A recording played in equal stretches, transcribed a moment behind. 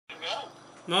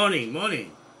Morning,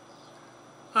 morning.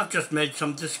 I've just made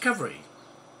some discovery.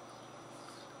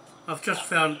 I've just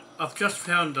found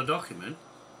a document.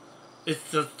 It's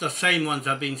the same ones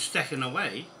I've been stacking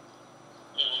away.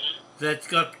 That's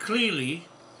got clearly,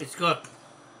 it's got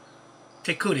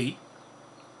Te Kuri,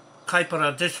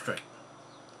 Kaipara District,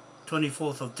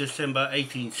 24th of December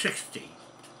 1860,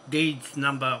 deeds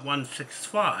number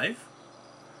 165,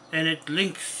 and it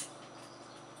links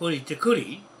Hoori Te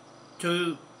Kuri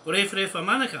to Rewharewha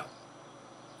Manukau.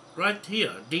 Right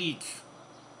here, deeds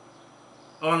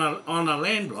on a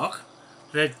land block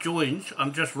that joins.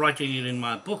 I'm just writing it in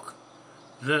my book.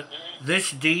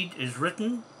 This deed is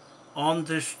written on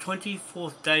this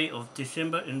 24th day of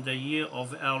December in the year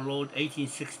of our Lord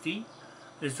 1860,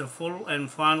 is the full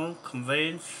and final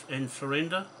conveyance and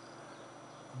surrender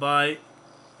by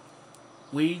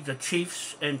we, the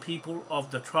chiefs and people of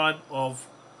the tribe of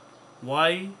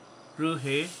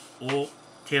Wairuhe or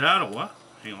Tiraroa.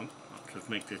 Hang on, I'll just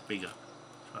make this bigger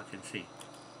so I can see.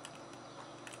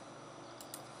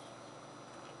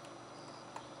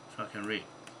 So I can read.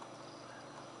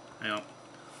 Hang on.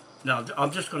 Now,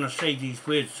 I'm just going to say these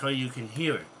words so you can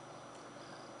hear it.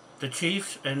 The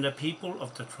chiefs and the people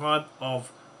of the tribe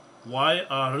of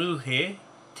Wairuhe,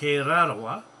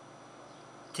 Tiraroa,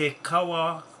 Te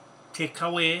Kawe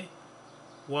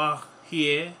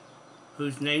Wahie,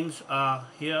 whose names are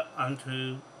here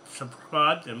unto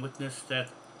subscribed and witness that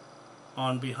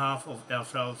on behalf of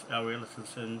ourselves, our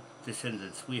relatives and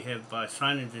descendants, we have by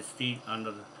signing this deed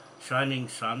under the shining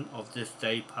sun of this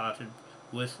day parted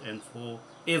with and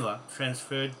forever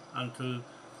transferred unto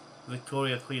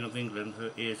Victoria, Queen of England,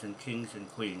 her heirs and kings and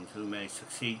queens, who may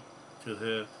succeed to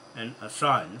her, and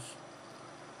assigns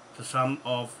the sum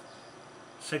of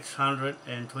 £620.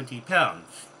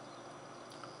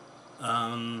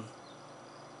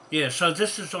 Yeah, so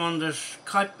this is on this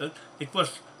it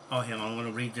was, oh hang on, I'm going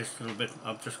to read this a little bit,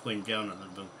 I'm just going down a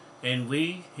little bit. And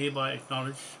we hereby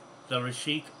acknowledge the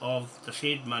receipt of the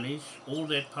said monies, all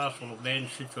that parcel of land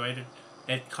situated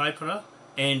at Kaipara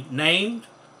and named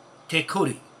Te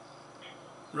Kuri,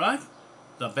 right?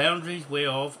 The boundaries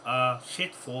whereof are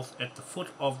set forth at the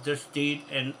foot of this deed,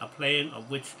 and a plan of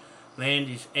which land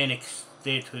is annexed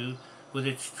thereto, with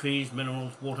its trees,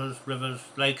 minerals, waters, rivers,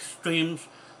 lakes, streams.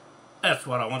 That's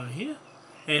what I wanted here.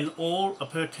 And all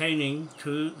pertaining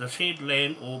to the said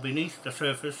land or beneath the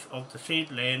surface of the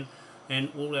said land, and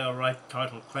all our right,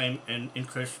 title, claim and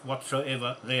interest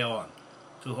whatsoever thereon,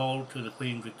 to hold to the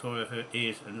Queen Victoria, her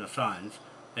heirs and assigns,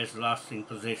 as lasting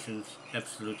possessions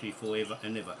absolutely forever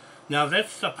and ever. Now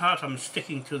that's the part I'm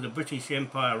sticking to the British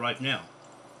Empire right now,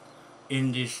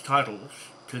 in these titles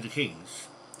to the kings,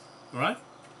 right?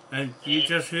 And you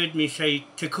just heard me say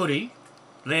Te Kuri,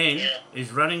 land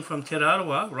is running from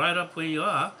Tiraroa, right up where you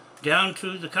are, down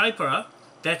to the Kaipara.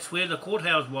 That's where the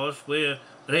courthouse was, where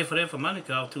Rewharewha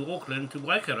Manukau to Auckland to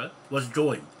Waikatto was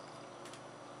joined.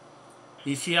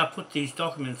 You see, I put these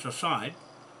documents aside,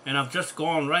 and I've just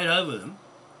gone right over them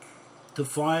to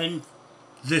find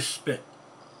this bit.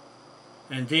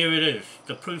 And there it is,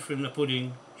 the proof in the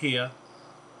pudding here,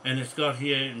 and it's got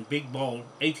here in big bold,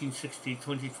 1860,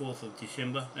 24th of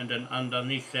December, and then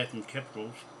underneath that in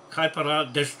capitals,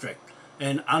 Kaipara District,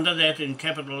 and under that in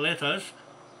capital letters,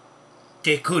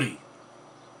 Te Kuri.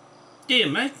 Dear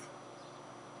mate.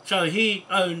 So he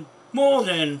owned more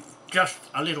than just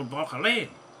a little block of land.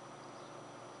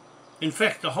 In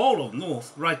fact, the whole of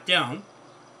North, right down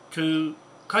to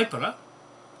Kaipara,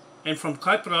 and from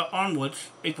Kaipara onwards,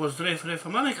 it was Rewharewha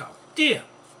Manukau. Dear,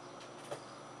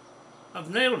 I've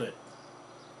nailed it.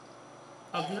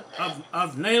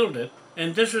 I've nailed it,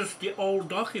 and this is the old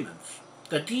documents,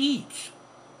 the deeds.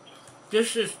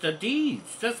 This is the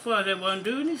deeds. That's why they won't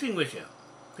do anything with you,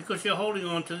 because you're holding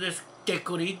on to this Te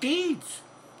Kuri deeds.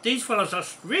 These fellas are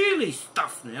really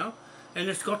stuffed now, and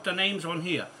it's got the names on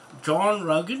here. John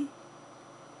Rogan,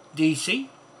 DC,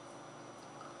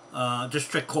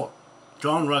 District Court.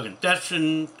 John Rogan. That's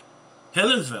in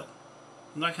Helensville,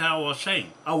 like how I was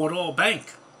saying, Awaroa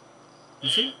Bank. You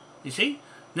see? You see?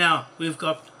 Now, we've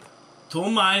got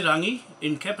Tō Mai Rangi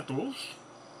in capitals,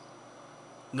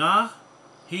 Ngā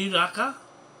Hiraka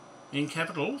in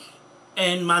capitals,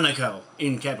 and Manukau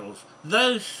in capitals.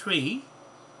 Those three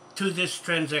to this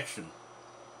transaction.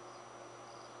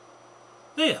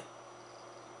 There.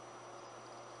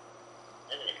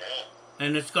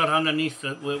 And it's got underneath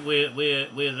the,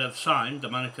 where they've signed the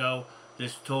Manukau,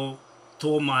 this Tō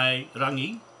Mai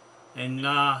Rangi and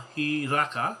Ngā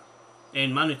Hiraka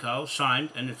and Manukau signed,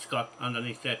 and it's got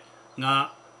underneath that Ngā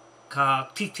Ka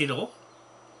Titiro,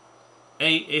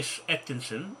 A.S.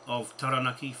 Atkinson of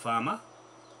Taranaki Farmer,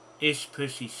 S.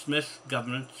 Percy Smith,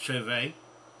 Government Surveyor,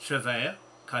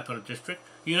 Kaipara district.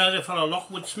 You know the fellow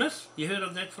Lockwood Smith? You heard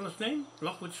of that fellow's name?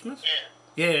 Lockwood Smith?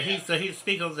 Yeah. Yeah, he's the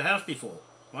Speaker of the House before,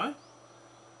 right?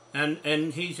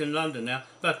 And he's in London now.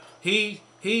 But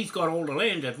he's got all the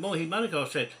land that Mohi Manukau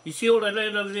said. You see all that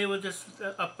land over there with this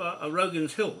up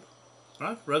Rogan's Hill,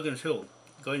 right? Rogan's Hill,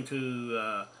 going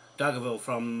to Dargaville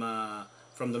from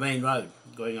the main road,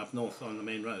 going up north on the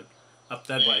main road, up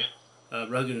that way,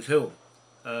 Rogan's Hill.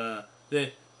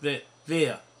 There,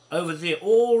 over there,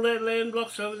 all that land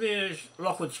blocks over there is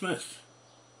Lockwood Smith,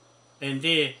 and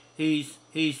there he's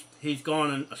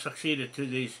gone and succeeded to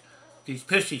these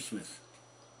Percy Smiths.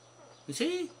 You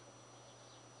see,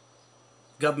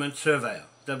 government surveyor.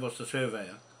 That was the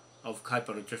surveyor of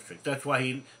Kaipara district. That's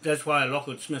why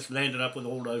Lockwood Smith landed up with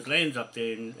all those lands up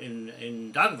there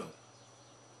in Dargaville.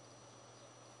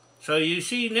 So you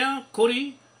see now,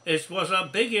 Kuri was a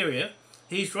big area.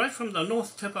 He's right from the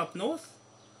north tip up north,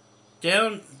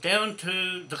 down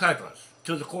to the Kaiparas,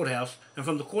 to the courthouse, and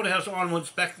from the courthouse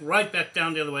onwards, right back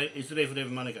down the other way is Rewharewha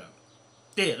Manukau.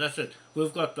 There, that's it.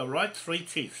 We've got the right three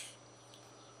chiefs.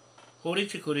 Hoori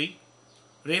te Kuri,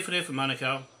 Rewharewha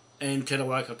Manukau, and Te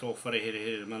WAIKATO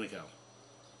WHAREHEREHERE Manukau.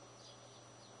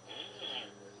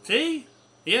 See?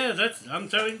 Yeah, I'm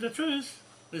telling the truth.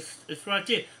 It's right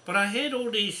there. But I had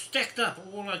all these stacked up.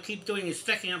 All I keep doing is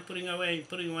stacking up, putting away.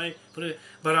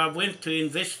 But I went to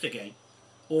investigate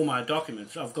all my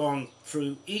documents. I've gone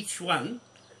through each one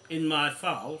in my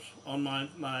files on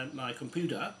my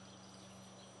computer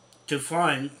to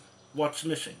find what's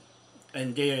missing.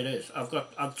 And there it is.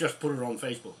 I've just put it on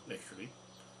Facebook, actually,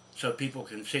 so people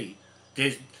can see.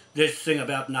 There's this thing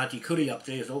about Ngāti Kuri up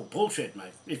there is all bullshit,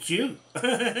 mate. It's you.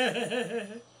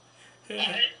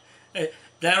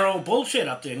 They're all bullshit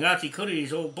up there. Ngāti Kuri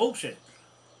is all bullshit.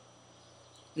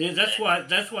 Yeah, that's why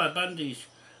Bundy's,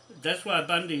 that's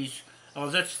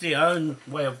their own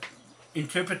way of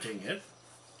interpreting it.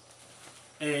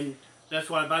 And that's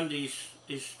why Bundy's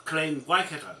is claimed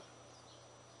Waikato.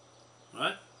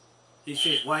 Right? He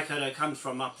says Waikato comes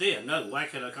from up there. No,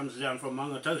 Waikato comes down from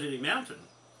Maungatautari Mountain.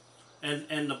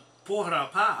 And the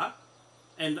Pohara Pa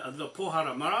and the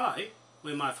Pohara Marae,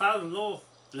 where my father-in-law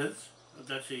lives,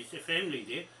 that's his family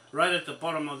there, right at the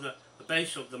bottom of the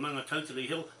base of the Maungatautari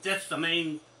Hill, that's the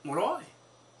main marae.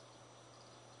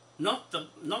 Not the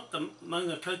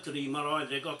Maungatautari marae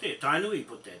they got there. Tainui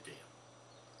put that there.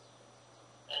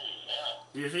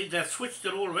 You see, they've switched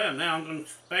it all around. Now I'm going to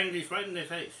bang these right in their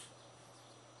face.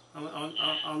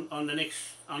 On the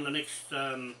next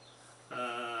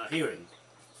hearing.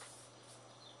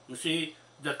 You see,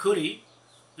 the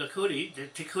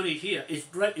Te Kuri here is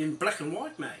in black and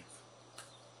white, mate.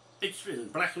 It's in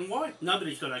black and white.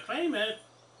 Nobody's going to claim it.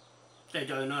 They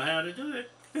don't know how to do it.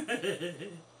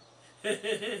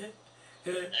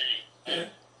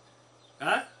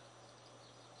 Huh?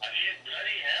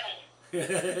 Bloody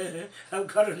hell. I've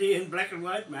got it here in black and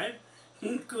white, mate.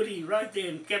 Kuri, right there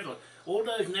in capital. All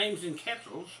those names in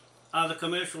capitals are the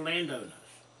commercial landowners.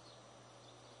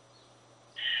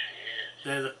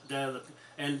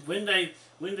 And when they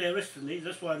arrested me,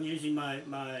 that's why I'm using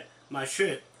my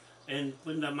shirt. And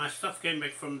when my stuff came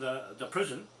back from the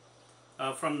prison,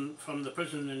 from the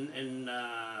prison in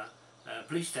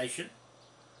police station,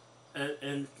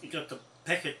 and you got the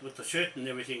packet with the shirt and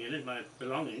everything in it, my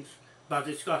belongings, but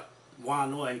it's got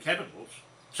Wanoa in capitals.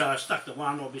 So I stuck the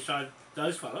Wanoa beside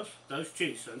those fellas, those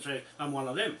chiefs, and said, I'm one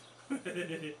of them.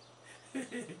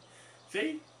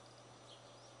 See?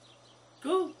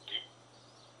 Cool.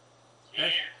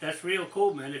 That's real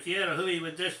cool, man. If you had a hui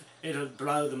with this, it would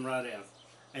blow them right out.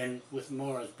 And with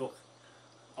Mora's book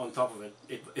on top of it,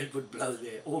 it would blow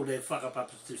all their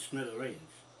fuck-up-ups to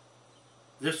smithereens.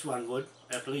 This one would,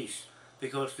 at least,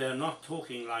 because they're not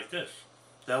talking like this.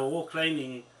 They were all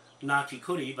claiming Ngāti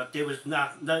Kuri, but there's no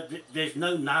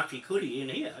Ngāti Kuri in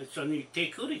here. It's only Te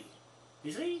Kuri.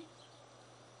 You see?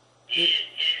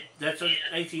 That's in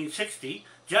 1860,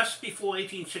 just before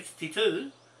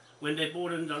 1862, when they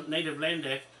brought in the Native Land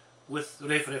Act with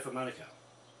Rewharewha Manukau.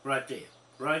 Right there.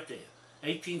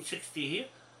 1860 here.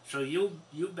 So you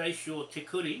base your Te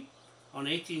Kuri on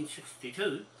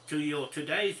 1862 to your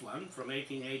today's one from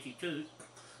 1882.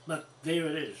 But there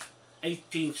it is.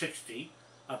 1860,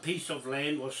 a piece of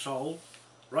land was sold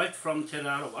right from Te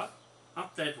Rarawa,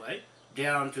 up that way,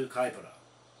 down to Kaipara.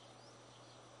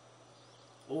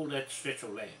 All that stretch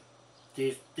of land.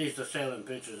 There's the sale and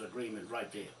purchase agreement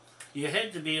right there. You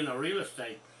had to be in a real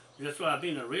estate, that's why I've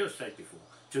been in real estate before,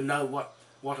 to know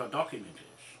what a document is.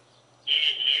 Yeah,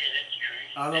 that's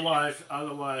true.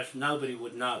 Otherwise nobody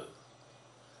would know,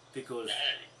 because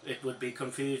it would be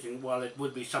confusing. Well, it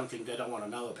would be something they don't want to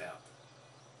know about.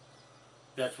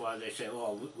 That's why they say,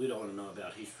 oh, we don't want to know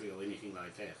about history or anything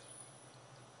like that.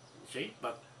 You see?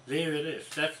 But there it is.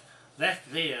 That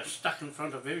there, stuck in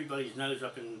front of everybody's nose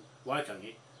up in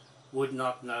Waitangi, would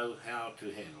not know how to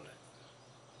handle it.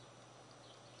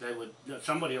 They would,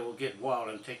 somebody will get wild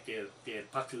and take their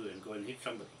patu and go and hit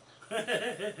somebody.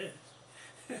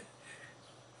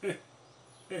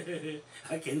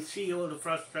 I can see all the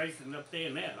frustration up there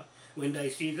now when they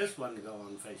see this one go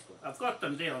on Facebook. I've got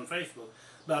them there on Facebook,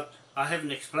 but I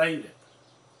haven't explained it.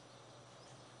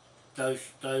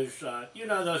 Those you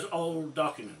know, those old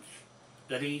documents,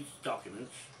 the deeds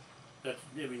documents, that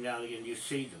every now and again you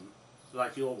see them,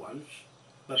 like your ones,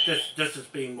 but this is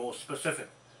being more specific.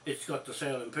 It's got the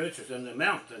sale and purchase and the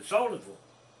amount they sold it for.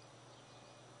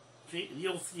 See,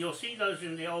 you'll see those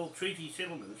in the old treaty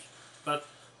settlements, but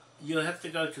you have to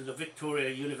go to the Victoria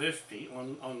University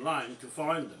online to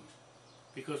find them,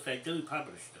 because they do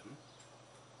publish them,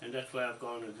 and that's why I've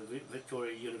gone to the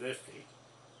Victoria University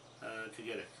to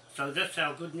get it. So that's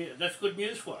how good news. That's good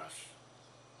news for us,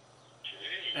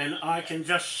 and I can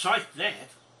just cite that,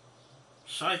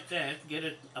 get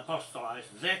it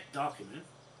apostolized, that document,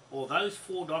 or those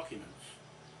 4 documents,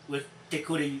 with Te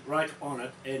Kuri right on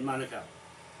it in Manukau.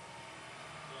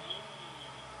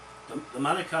 The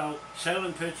Manukau sale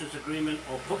and purchase agreement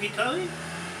of Pukikoe,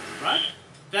 right?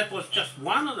 That was just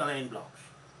one of the land blocks.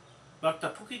 But the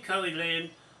Pukikoe land,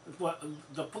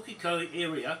 the Pukikoe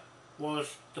area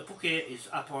was, the Puke is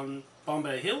up on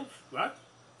Bombay Hills, right?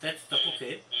 That's the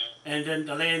Puke. And then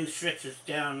the land stretches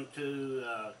down to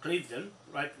Clevedon,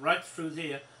 right through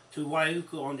there to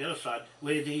Waiuku on the other side,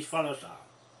 where these fellows are.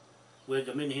 Where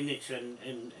the Minhinix and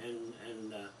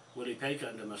Wiripeika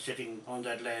and them are sitting on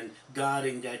that land,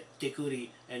 guarding that Te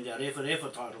Kuri and the Rewharewha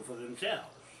title for themselves.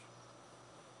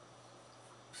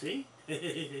 See?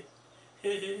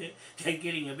 They're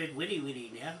getting a bit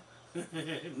witty now.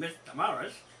 Mr.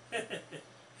 Morris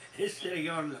is sitting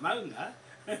on the maunga,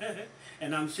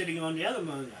 and I'm sitting on the other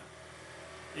maunga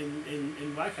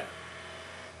in Waikato.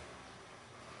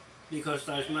 Because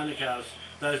those Manukaus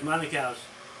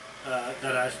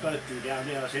that I spoke to down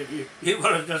there, I said, you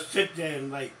want to just sit there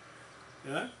and wait.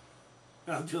 You know?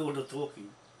 I'll do all the talking.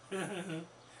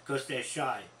 Because they're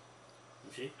shy.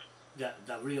 You see?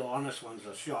 The real honest ones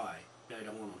are shy. They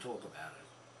don't want to talk about it.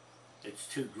 It's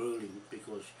too grueling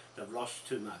because they've lost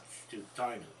too much to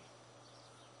Tainui.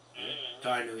 Yeah?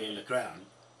 Tainui in the Crown.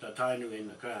 The Tainui in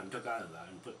the Crown took over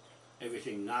and put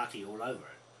everything Ngāti all over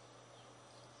it.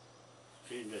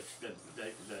 See,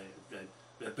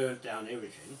 they burnt down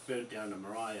everything, burnt down the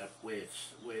marae up where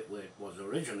it was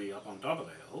originally up on top of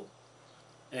the hill,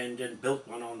 and then built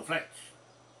one on the flats,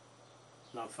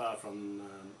 not far from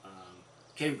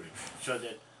Cambridge, so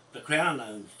that the Crown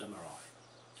owns the marae.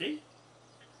 See?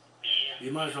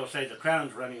 You might as well say the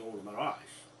Crown's running all the maraes.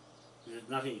 There's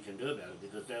nothing you can do about it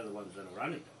because they're the ones that are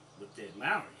running them with their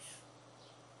Maoris.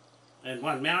 And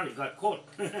one Maori got caught.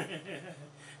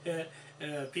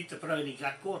 Peter Brody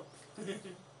got caught.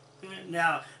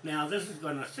 Now this is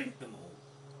going to sink them all.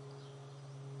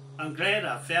 I'm glad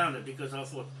I found it because I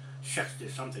thought, shucks,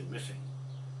 there's something missing.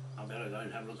 I better go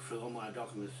and have a look through all my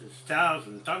documents. There's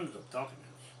thousands and tons of documents.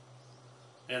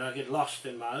 And I get lost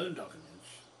in my own documents.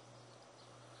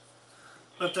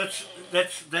 But that's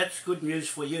good news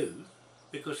for you,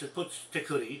 because it puts Te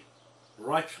Kuri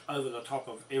right over the top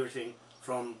of everything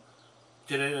from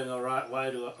Te Rerenga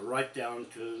right down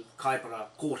to Kaipara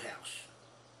Courthouse,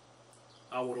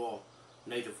 Awaroa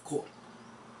Native Court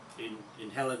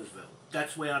in Helensville.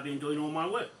 That's where I've been doing all my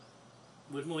work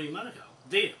with Mo'i Manukau,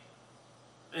 there,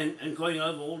 and going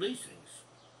over all these things.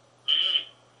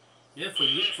 Yeah,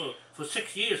 for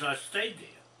 6 years I stayed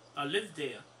there. I lived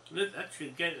there.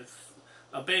 Actually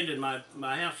abandoned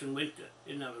my house and went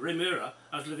in Remuera.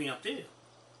 I was living up there.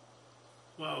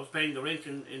 Well, I was paying the rent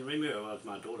in Remuera. Well, it was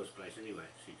my daughter's place anyway.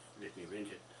 She let me rent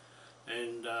it.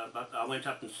 And but I went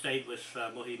up and stayed with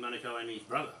Mo'i Manukau and his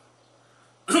brother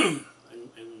in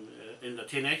the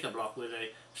 10-acre block where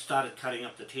they started cutting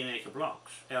up the 10-acre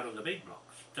blocks out of the big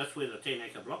blocks. That's where the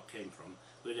 10-acre block came from,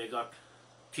 where they got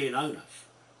 10 owners.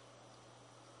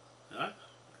 Right?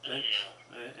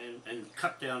 And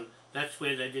cut down. That's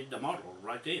where they did the model,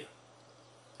 right there.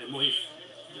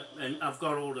 And I've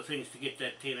got all the things to get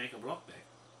that 10-acre block back,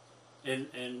 and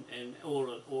all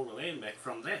the land back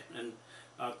from that. And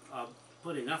I've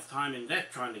put enough time in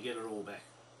that trying to get it all back.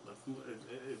 But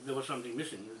there was something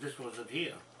missing. This was it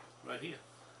here, right here.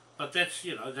 But that's,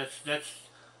 you know, that's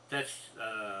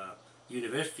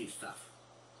university stuff.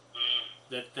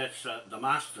 That's the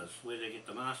masters, where they get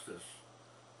the masters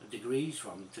degrees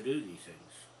from to do these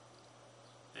things,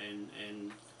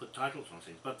 and put titles on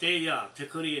things. But there you are, Te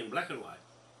Kuri in black and white.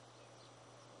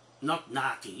 not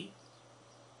Ngāti,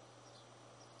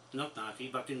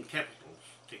 but in capitals,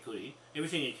 te Kuri.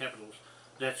 Everything in capitals,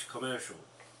 that's commercial.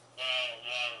 Well,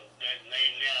 that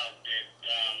may now that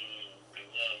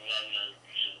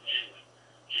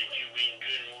since you've been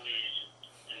doing all these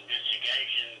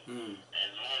investigations and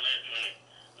all that,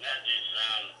 now this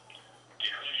te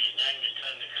Kuri's name is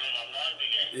starting to come alive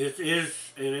again.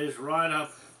 It is right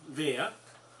up there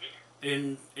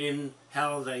in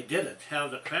how they did it, how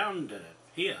the Crown did it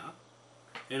here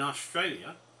in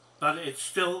Australia, but it's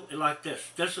still like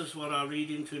this. This is what I read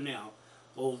into now.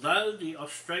 Although the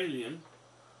Australian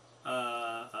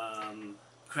Crown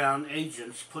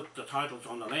agents put the titles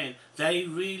on the land, they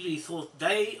really thought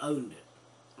they owned it,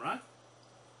 right?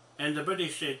 And the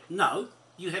British said, no,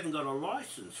 you haven't got a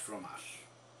license from us.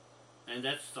 And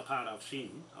that's the part I've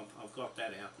seen. I've got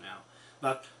that out now.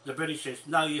 But the British says,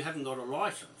 no, you haven't got a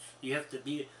license. You have to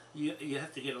be, you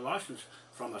have to get a license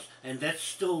from us. And that's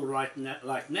still right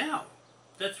like now.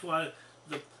 That's why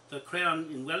the Crown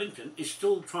in Wellington is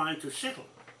still trying to settle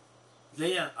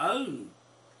their own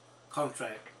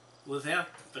contract without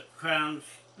the Crown's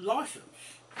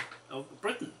license of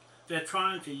Britain. They're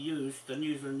trying to use the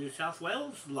New Zealand New South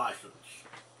Wales license,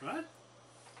 right?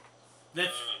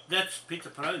 That's Peter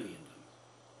Peroni in them,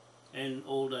 and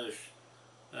all those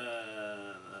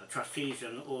trustees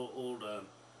and all the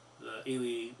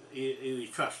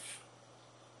iwi trusts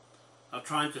are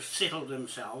trying to settle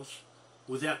themselves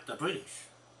without the British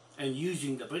and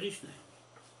using the British name.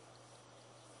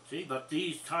 See, but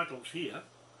these titles here,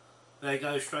 they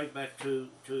go straight back to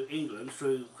England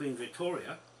through Queen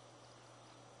Victoria,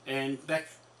 and back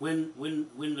when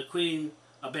the Queen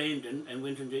abandoned and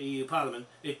went into EU Parliament,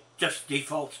 it just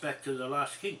defaults back to the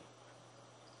last king.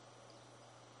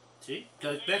 See,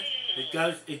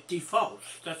 it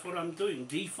defaults. That's what I'm doing,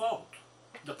 default.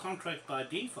 The contract by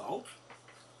default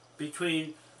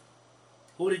between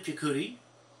Hoori te Kuri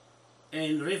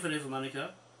and Rewharewha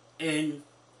Manukau and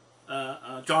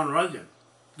John Rogan.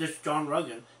 This John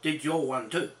Rogan did your one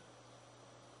too.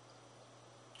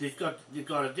 You've got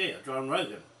it there, John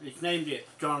Rogan. It's named there,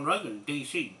 John Rogan,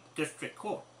 DC, District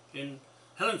Court in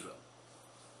Helensville.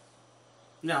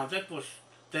 Now that was,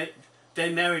 they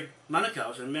married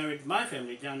Manukau's and married my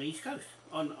family down the East Coast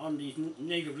on these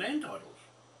native land titles.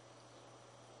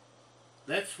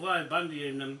 That's why Bundy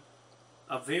and them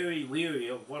are very weary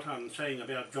of what I'm saying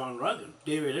about John Rogan.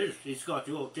 There it is, it's got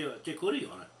your te Kuri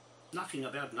on it. Nothing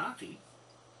about Ngāti.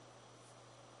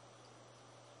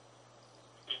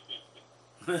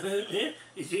 Yeah,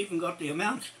 it's even got the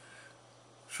amounts.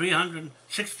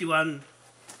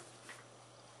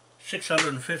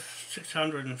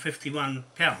 651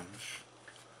 pounds.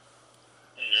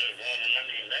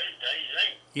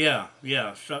 Yeah,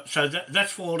 so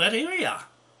that's for that area.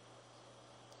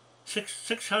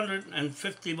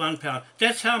 651 pounds.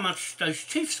 That's how much those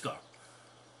chiefs got.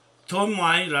 Tō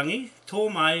mai rangi,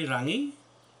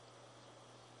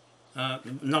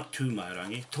 not tū mai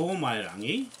rangi, tō mai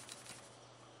rangi,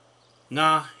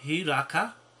 Ngā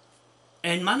Hiraka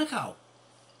and Manukau.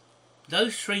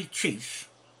 Those three chiefs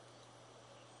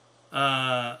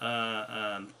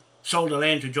sold the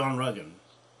land to John Rogan.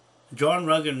 John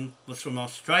Rogan was from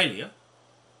Australia,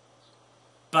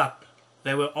 but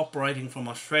they were operating from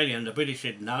Australia, and the British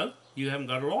said, no, you haven't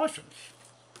got a license.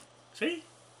 See?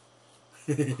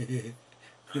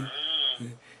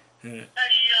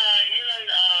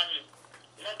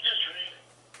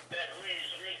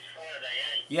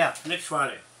 Yeah, next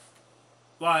Friday.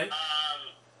 Why? How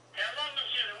long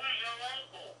is it on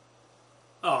for?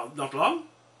 Oh, not long.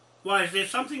 Why, is there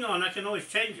something on? I can always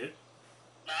change it.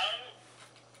 No.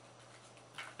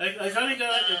 I've only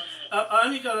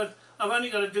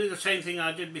got to do the same thing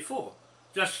I did before.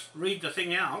 Just read the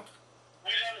thing out.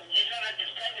 You don't have to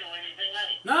study or anything,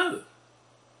 eh? No.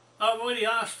 I've already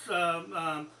asked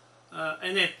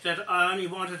Annette that I only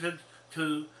wanted it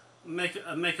to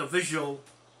make a visual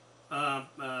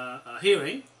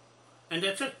hearing, and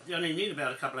that's it. You only need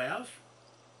about a couple of hours.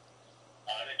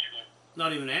 Oh, that's good.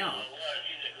 Not even an hour. Well, I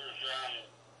see that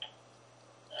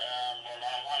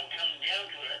I'm coming down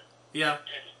to it. Yeah.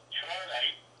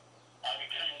 Friday, I'll be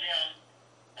coming down,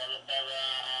 but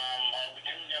I'll be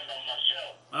coming down by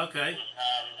myself. Okay.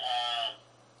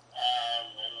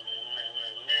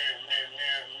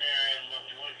 Miriam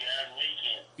wants to work out on the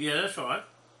weekend. Yeah, that's all right.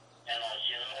 And I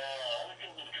said, oh, what's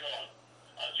your good job?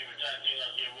 I said, well,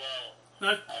 I said, well, No.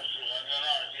 I said, I don't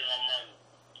know. I said, I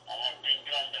want to bring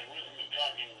John back with me,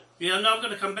 talking. Yeah, no, I'm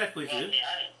going to come back with you.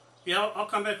 Yeah, I'll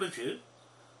come back with you.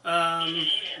 Because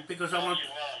I want. I said,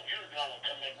 well, you're going to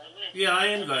come back with me. Yeah, I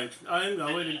am going. I'll drive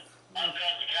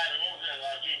the car also.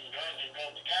 I didn't drive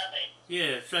the car back.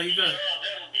 Yeah, so you go. Oh,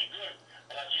 that would be good.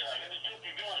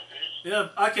 Yeah,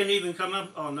 I can even come up.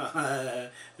 Oh no,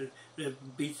 the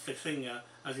beats the thing. I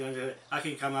was going to. I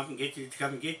can come up and get you to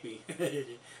come and get me.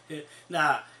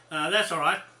 Nah, that's all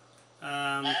right.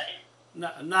 Hey?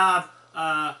 Nah,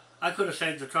 I could have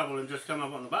saved the trouble and just come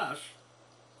up on the bus.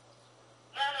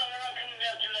 No, we're not coming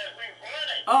down to that week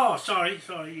Friday. Oh, sorry,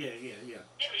 yeah. Yeah, but you know,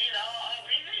 I'll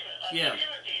be leaving. I'll Yeah. be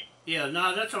with you. Yeah,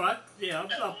 no, that's all right. Yeah, So,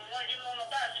 when I get on the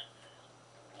bus,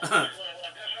 that's why I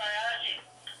asked you,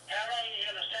 how long are you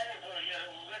going to stay for?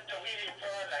 We'll get the weekend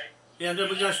Friday. yeah. Then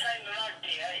we go. You're not staying the night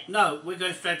there, eh? No, we're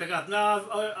going straight back up. No,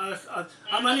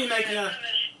 I'm only making a.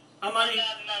 I'm only.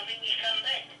 When you come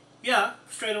back. Yeah,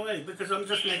 straight away because I'm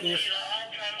just making a.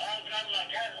 I'll drive my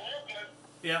car to Auckland,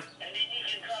 Yeah, and then you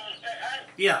can drive us back home.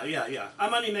 yeah.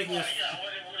 I'm only making a. Well, yeah,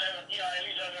 we'll have a deal. At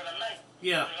least I've got a mate.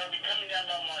 Yeah, Because I'll be coming down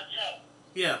by myself.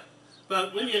 yeah.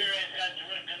 But when you. Going to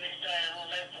work the next day and all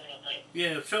that sort of thing.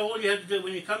 Yeah, so all you have to do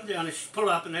when you come down is pull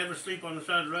up and have a sleep on the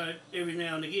side of the road every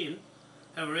now and again,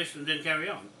 have a rest and then carry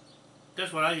on.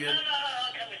 That's what I do. No, I'm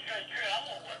coming straight through. I'm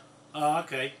all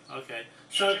right. Oh, okay.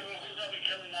 So, Yeah, because I'll be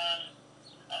coming up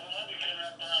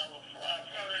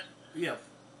Friday. yeah,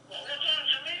 Well, what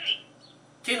time's the meeting?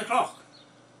 10 o'clock.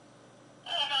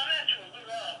 Oh, no, that's all good.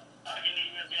 I can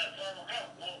even be at 5 o'clock,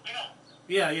 4 o'clock.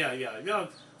 Yeah.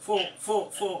 4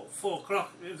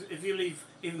 o'clock. If you leave,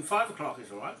 even 5 o'clock is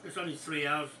all right. It's only 3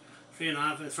 hours, 3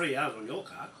 hours on your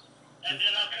car. And then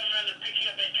I'll come around and pick you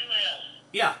up at 2 hours.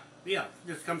 Yeah.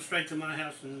 Just come straight to my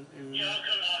house and Yeah, I'll come.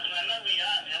 I know where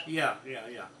you are now.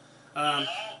 yeah. I'll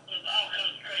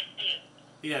come straight there.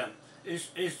 Yeah. Is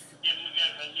Then we go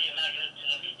from there and I go to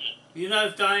the meeting. you know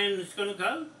if Diane is going to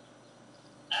go?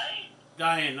 Hey?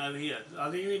 Diane over here.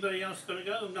 Are there anybody else going to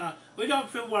go? No. We don't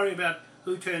feel worry about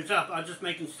who turns up. I'm just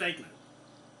making a statement.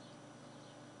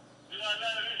 Do I know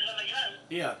who's going to go?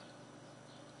 Yeah.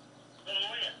 From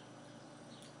where?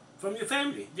 From your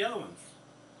family, the other ones.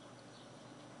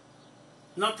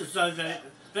 Not as though they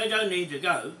don't need to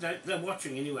go. They're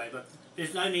watching anyway, but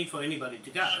there's no need for anybody to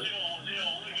go.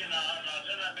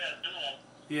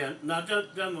 Yeah, no,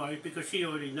 don't worry because she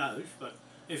already knows. But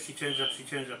if she turns up, she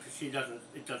turns up. If she doesn't,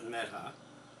 it doesn't matter.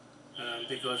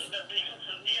 Because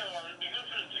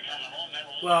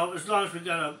well, as long as we've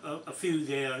got a few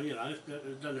there, you know,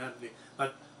 it doesn't have to be.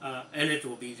 But and it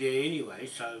will be there anyway.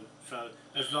 So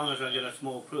as long as I get a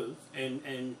small crew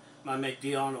and my mate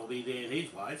Dion will be there and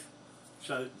his wife.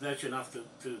 So that's enough to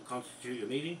constitute a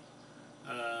meeting,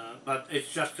 but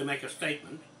it's just to make a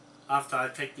statement after I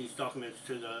take these documents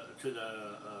to the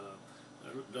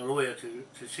lawyer to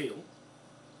seal,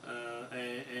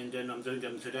 and then I'm doing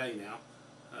them today now.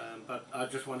 But I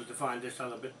just wanted to find this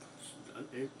other bit,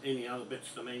 any other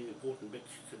bits, the main important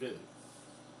bits to do.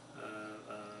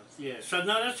 Yeah. So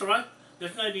no, that's all right.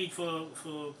 There's no need for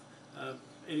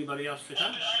anybody else to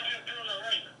come.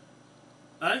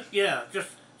 Yeah,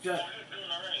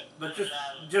 but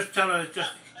just tell her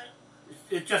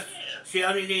she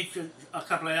only needs a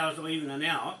couple of hours or even an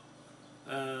hour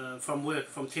from work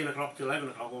from 10 o'clock to 11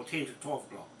 o'clock or 10 to 12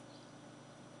 o'clock.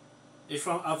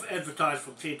 I've advertised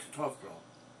from 10 to 12 o'clock.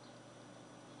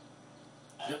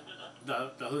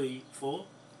 The Hoori 4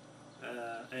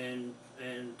 and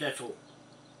that's all.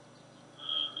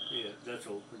 Yeah, that's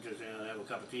all. We just have a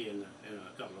cup of tea and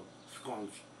a couple of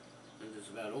scones and that's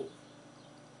about all.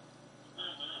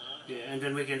 Yeah, and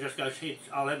then we can just go sit.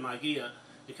 I'll have my gear.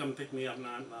 You come and pick me up,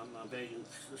 my bag and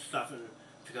stuff, and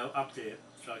to go up there,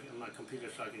 so my computer,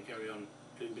 so I can carry on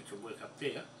doing bits of work up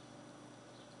there.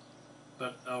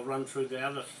 But I'll run through the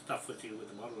other stuff with you, with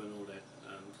the model and all that.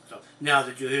 So now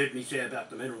that you heard me say about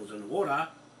the minerals in the water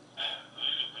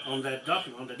on that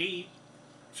document, on the deed,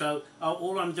 so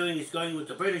all I'm doing is going with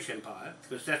the British Empire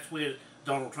because that's where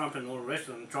Donald Trump and all the rest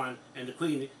of them and the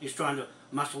Queen is trying to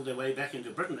muscle their way back into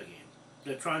Britain again.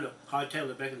 They're trying to hightail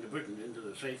it back into Britain, into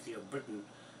the safety of Britain,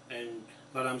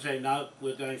 but I'm saying no.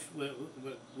 We've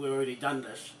already done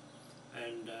this,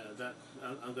 and that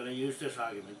I'm going to use this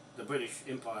argument, the British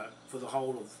Empire, for the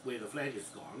whole of where the flag is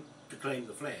gone, to claim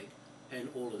the flag, and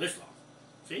all of this lot.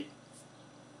 See,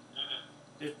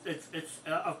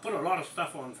 I've put a lot of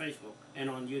stuff on Facebook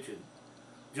and on YouTube,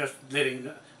 just letting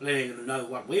them know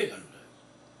what we're going to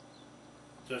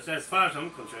do. So as far as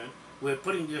I'm concerned, we're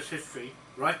putting this history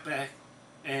right back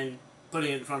and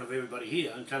putting it in front of everybody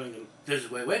here and telling them this is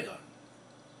where we're going.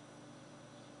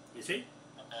 You see?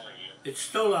 It's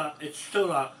still a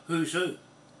who's who.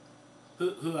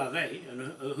 Who are they and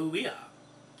who we are.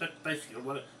 That's basically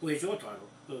where's your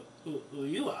title? Who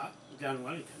you are down in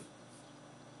Wellington.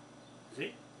 You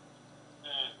see?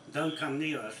 Don't come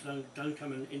near us. Don't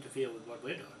come and interfere with what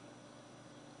we're doing.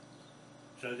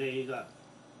 So there you go.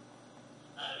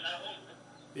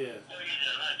 Yeah.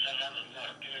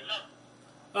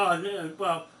 Oh, no,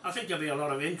 well, I think there'll be a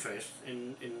lot of interest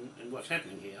in what's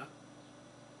happening here,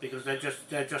 because they're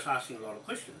just asking a lot of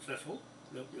questions. That's all.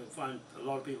 You'll find a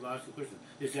lot of people asking questions.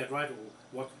 Is that right,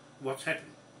 or what's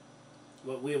happening?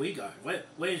 Well, where are we going?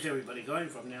 Where's everybody going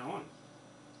from now on?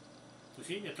 You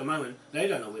see, at the moment they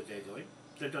don't know where they're going.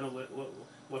 They don't know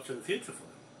what's in the future for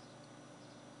them.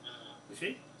 You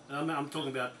see, I'm talking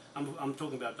about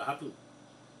the hapu.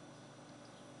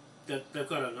 They've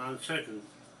got an uncertain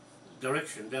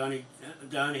direction. They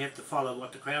only have to follow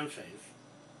what the Crown says,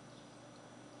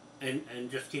 and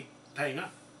just keep paying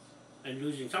up and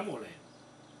losing some more land.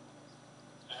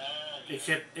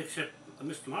 Except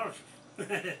Mr. Morris.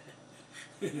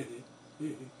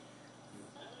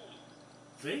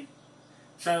 See?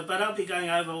 So, but I'll be going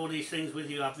over all these things with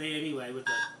you up there anyway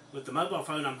with the mobile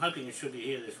phone. I'm hoping it should be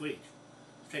here this week.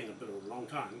 It's taking a bit of a long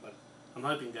time, but I'm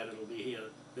hoping that it'll be here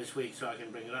this week so I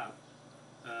can bring it up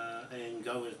and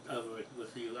go over it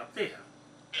with you up there.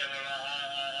 Yeah, well,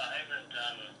 I haven't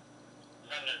done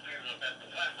the feel about the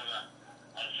phone, but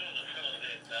I saw the fellow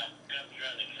that comes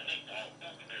around the clinic that I was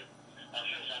talking to. I saw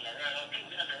him on the road. I was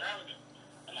talking down the road,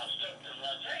 and I stopped him and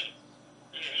I said, hey,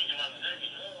 yeah, he's the one that said,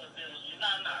 he said,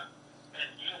 oh, no. And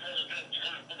you fellow don't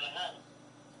tell him to put them on.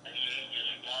 And he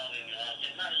just smiled and I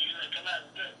said, no, you're going to come out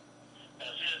and do it. But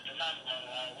I said to Mum,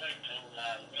 I'll wait till,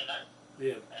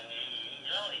 Yeah. And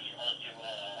he's always, I said,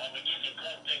 well, I'll be getting in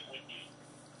contact with you.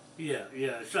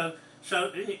 Yeah.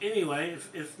 So anyway,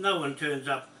 if no one turns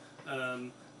up,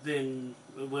 then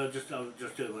I'll just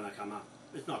do it when I come up.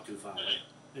 It's not too far away.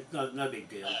 It's no big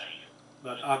deal.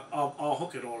 But I'll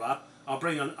hook it all up.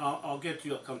 I'll get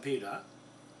your computer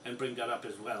and bring that up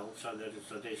as well, so that it's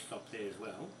a desktop there as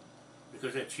well,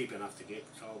 because they're cheap enough to get.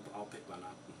 So I'll pick one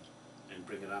up and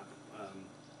bring it up.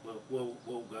 We'll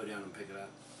go down and pick it up,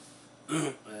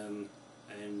 and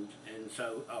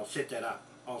so I'll set that up.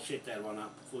 I'll set that one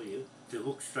up for you to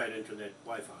hook straight into that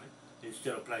Wi-Fi.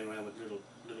 Instead of playing around with little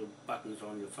buttons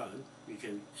on your phone, you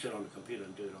can sit on the computer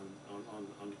and do it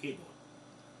on the keyboard,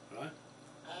 right?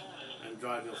 And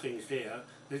drive your things there.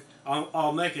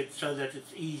 I'll make it so that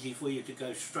it's easy for you to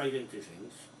go straight into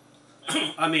things.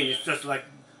 I mean, it's just like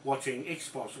watching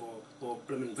Xbox or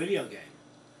blimmin' video game.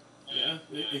 Yeah,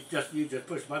 it's just you just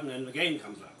push a button and the game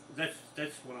comes up. That's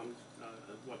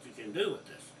what you can do with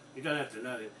this. You don't have to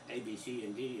know A, B, C,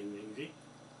 and D and things.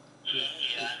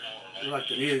 Like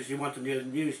the news, you want the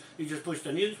news, you just push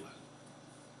the news one,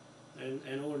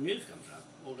 and all the news comes up,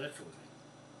 all that sort of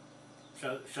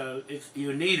thing. So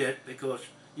you need it because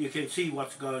you can see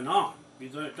what's going on. You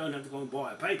don't have to go and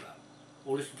buy a paper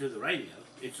or listen to the radio.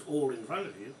 It's all in front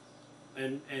of you,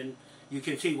 and you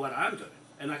can see what I'm doing,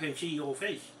 and I can see your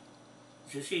face.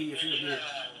 To see if you're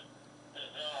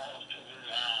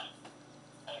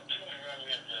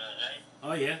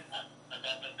Oh yeah.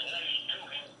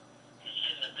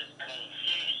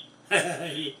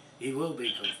 He will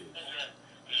be confused.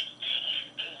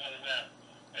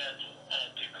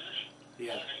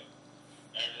 Yeah.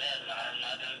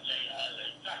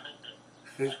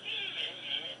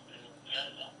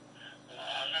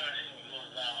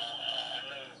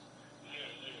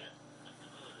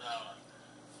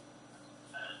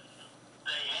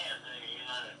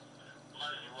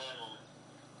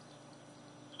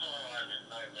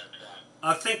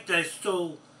 I think they're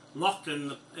still locked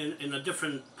in a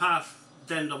different path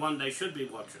than the one they should be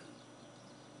watching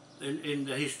in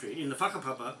the history, in the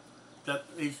whakapapa. That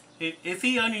is, if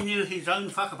he only knew his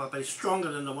own whakapapa is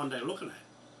stronger than the one they're looking at,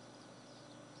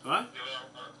 right?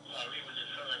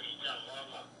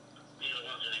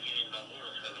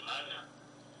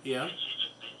 Yeah.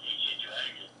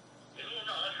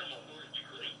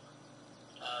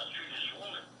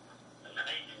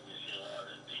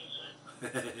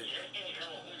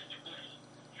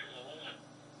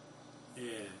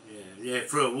 Yeah,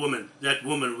 for a woman. That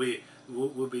woman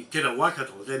will be TIRA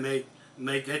WAIKATO. They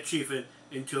made that chief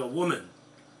into a woman.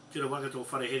 TIRA WAIKATO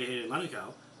WHAREHEREHERE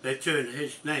Manukau. They turned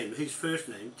his name, his first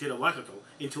name, TIRA WAIKATO,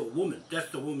 into a woman.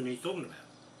 That's the woman he's talking about.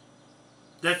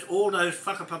 That's all those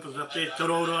whakapapas up there, Te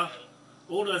Roroa,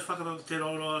 all those whakapapas, Te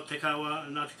Roroa, Te Kawa,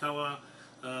 Ngāti Kawa,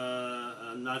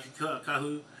 Ngāti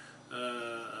Kahu,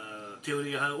 Te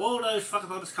Uriaho, all those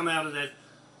whakapapas come out of that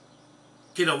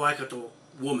TIRA WAIKATO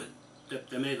woman.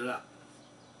 They made it up.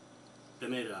 They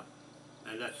made it up.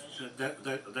 And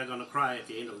they're going to cry at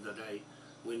the end of the day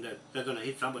when they're going to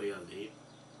hit somebody over the head.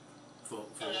 For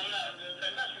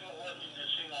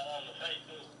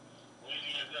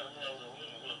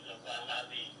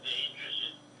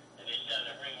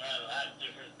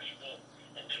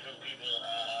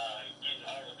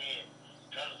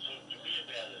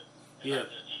yeah.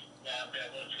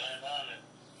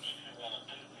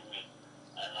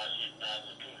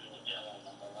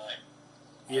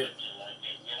 Yeah. Like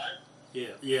that, you know?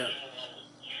 Yeah. You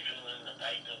saw in the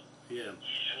paper. Yeah.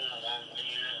 You saw it on the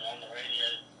news, on the radio.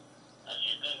 I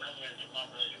said, don't come into my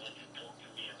place when you talk to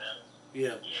me about it.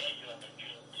 Yeah. You had your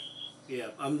opportunities.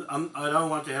 Yeah. I don't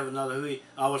want to have another Hoori.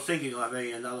 I was thinking of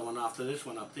having another one after this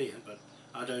one up there, but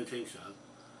I don't think so.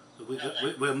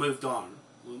 We're moved on.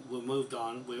 We're moved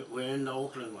on. We're in the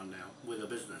Auckland one now, where the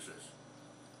business is.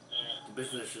 The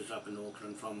business is up in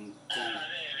Auckland from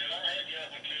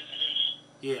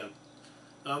yeah.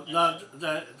 No,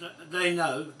 they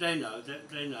know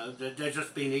that they've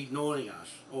just been ignoring us,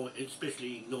 or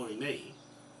especially ignoring me,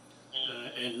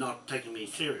 and not taking me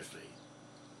seriously.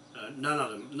 None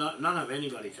of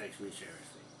anybody takes me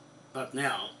seriously. But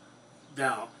now,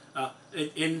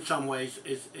 in some ways,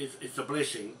 it's a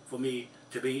blessing for me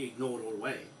to be ignored all the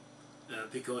way,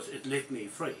 because it left me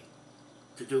free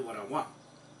to do what I want.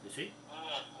 You see?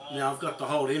 Now I've got the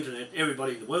whole internet,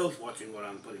 everybody in the world's watching what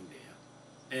I'm putting there.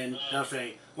 And they'll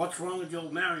say, what's wrong with your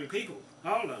Maori people?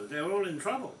 Oh, they're all in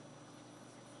trouble.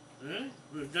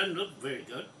 It doesn't look very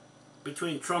good.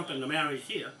 Between Trump and the Maoris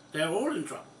here, they're all in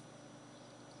trouble.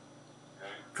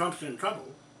 Trump's in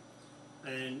trouble,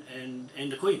 and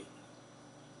the Queen.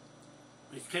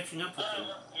 He's catching up with him.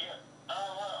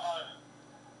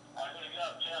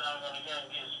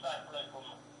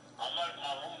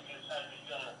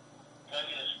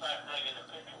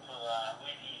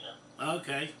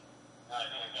 Okay.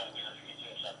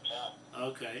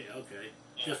 Okay.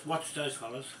 Yeah. Just watch those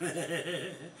fellas.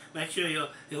 Make sure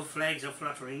your flags are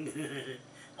fluttering.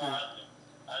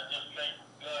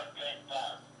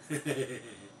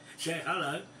 Say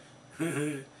hello.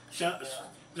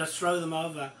 Just throw them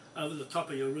over the top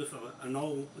of your roof of an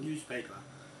old newspaper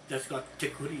that's got Te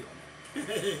Kuri on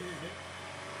it.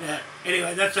 Yeah.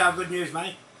 Anyway, that's our good news,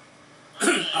 mate.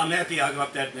 I'm happy I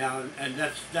got that now, and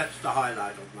that's the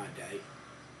highlight of my day.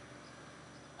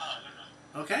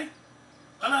 Okay?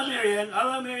 Hello, Marianne.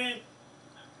 Hello, Marianne.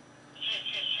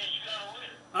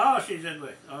 Oh, she's at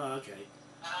work. Oh, okay.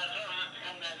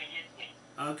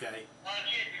 Okay.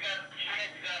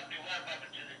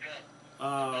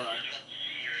 All right.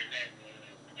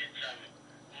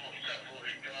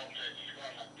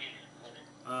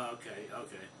 Oh, okay.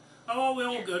 Oh, we're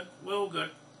all good. We're all good.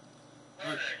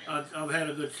 I've had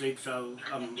a good sleep, so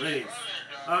I'm ready.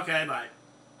 Okay, bye.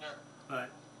 Bye.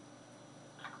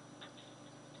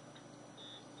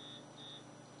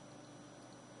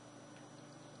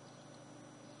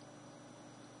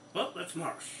 Well, that's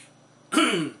Morris.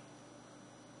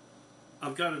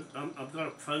 I've got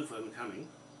a phone for him coming,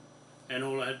 and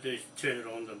all I had to do is turn it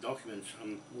on the documents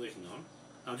I'm working on.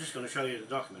 I'm just going to show you the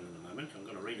document in a moment. I'm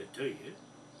going to read it to you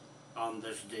on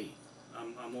this deed.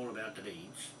 I'm all about the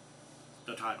deeds,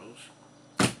 the titles,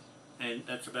 and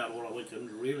that's about all I went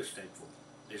into real estate for,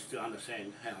 is to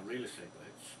understand how real estate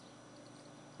works.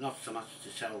 Not so much to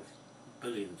sell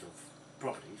billions of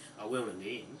properties. I will in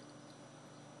the end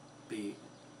be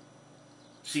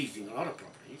seizing a lot of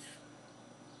properties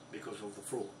because of the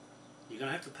fraud. You're going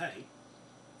to have to pay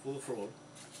for the fraud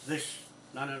this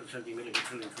 970 million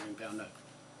trillion pound note.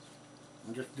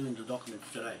 I'm just doing the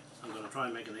documents today. I'm going to try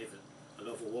and make an effort. I'll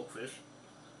go for a walk first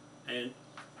and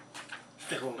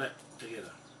stick all that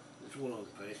together. It's all over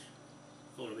the place,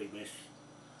 all a big mess,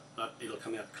 but it'll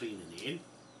come out clean in the end.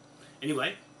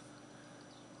 Anyway,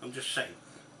 I'm just saying,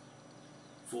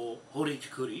 for Hoori Te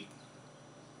Kuri,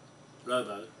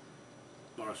 Robo,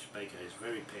 Morris Baker is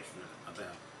very passionate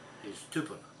about his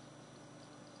tupuna.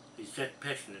 He's that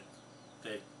passionate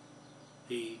that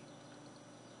he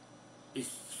is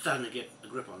starting to get a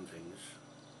grip on things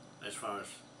as far as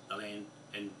the land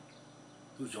and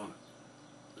who's on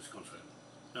it is concerned.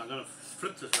 Now I'm going to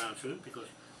flip this around to him because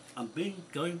I've been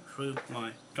going through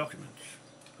my documents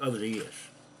over the years.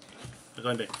 I'm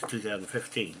going back to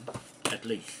 2015 at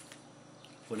least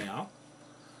for now,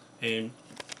 and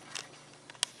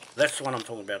that's the one I'm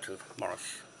talking about to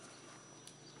Morris.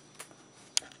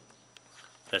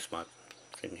 That's my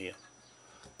thing here.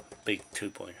 Big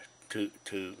 2.2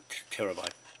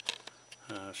 terabyte.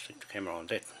 Stick the camera on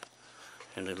that.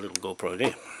 And a little GoPro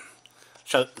there.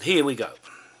 So here we go.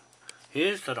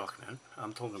 Here's the document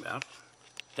I'm talking about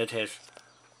that has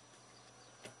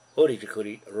Hoori Te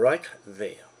Kuri right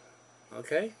there.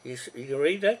 Okay? You can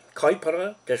read that?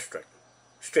 Kaipara District.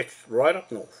 Stretched right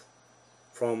up north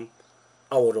from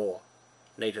Awaroa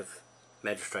Native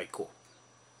Magistrate Court.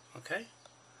 Okay?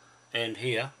 And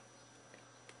here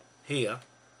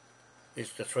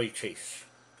is the three chiefs.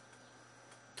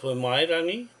 Toi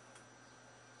Mairangi,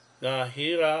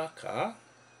 Ngahiraka,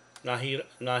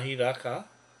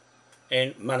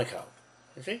 and Manukau.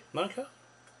 You see? Manukau?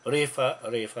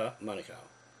 Rewharewha Manukau.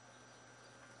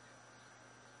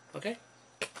 Okay?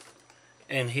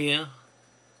 And here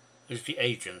is the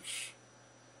agents.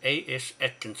 A.S.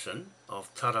 Atkinson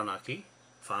of Taranaki,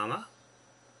 farmer.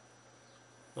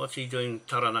 What's he doing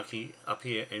Taranaki up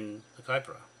here in the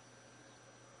Kaipara?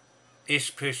 S.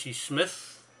 Percy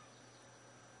Smith,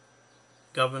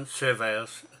 Government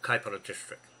Surveyors, Kaipara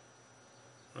District.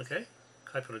 Okay?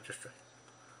 Kaipara District.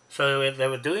 So they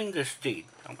were doing this deed.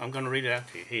 I'm going to read it out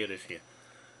to you. Here it is here.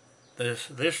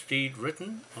 This deed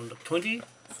written on the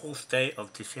 24th day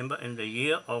of December in the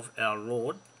year of our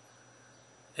Lord,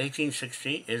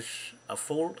 1860, is a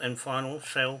full and final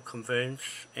sale,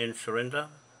 conveyance and surrender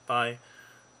by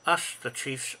us, the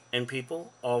chiefs and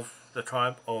people of the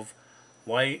tribe of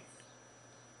Waiaruhe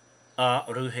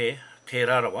Te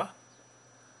Rarawa,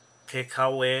 Te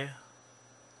Kawe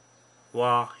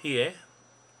Wahie,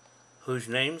 whose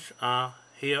names are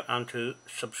hereunto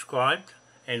subscribed,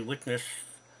 and witness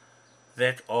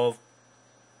that of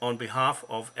on behalf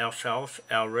of ourselves,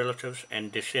 our relatives and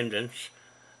descendants,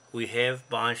 we have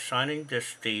by signing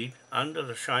this deed under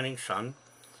the shining sun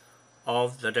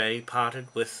of the day parted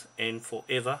with and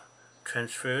forever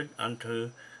transferred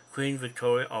unto Queen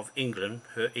Victoria of England,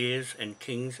 her heirs and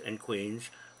kings and queens,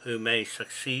 who may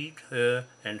succeed her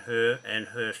and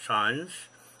her signs,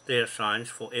 their signs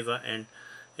forever, and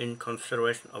in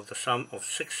consideration of the sum of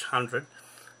 £622,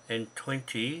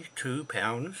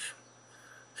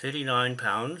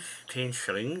 £39, 10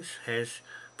 shillings, has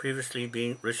previously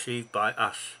been received by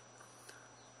us.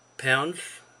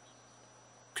 Pounds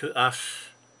to us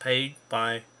paid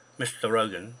by Mr.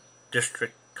 Rogan,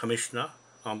 District Commissioner,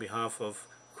 on behalf of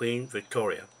Queen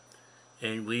Victoria,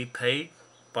 and we paid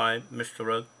by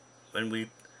Mr.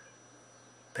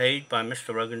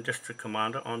 Rogan, District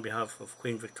Commander, on behalf of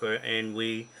Queen Victoria, and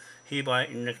we hereby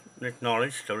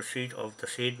acknowledge the receipt of the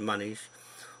said monies,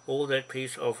 all that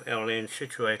piece of our land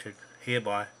situated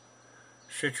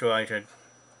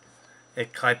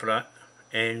at Kaipara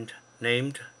and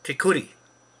named Te Kuri,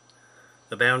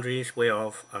 the boundaries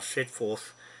whereof are set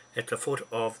forth at the foot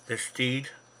of this deed,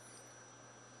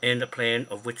 and a plan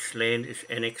of which land is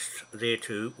annexed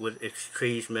thereto, with its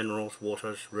trees, minerals,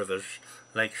 waters, rivers,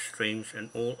 lakes, streams,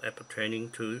 and all appertaining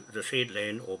to the said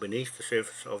land, or beneath the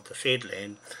surface of the said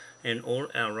land, and all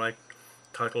our right,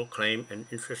 title, claim, and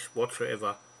interest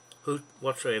whatsoever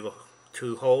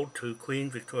to hold to Queen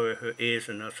Victoria, her heirs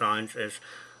and her signs, as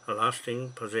a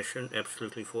lasting possession,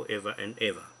 absolutely forever and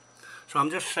ever. So I'm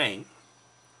just saying,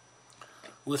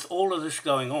 with all of this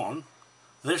going on,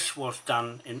 this was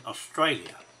done in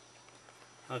Australia.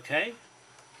 Okay?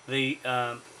 The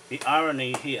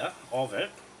irony here of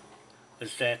it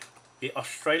is that the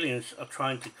Australians are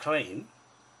trying to claim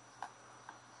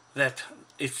that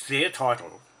it's their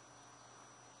title,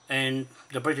 and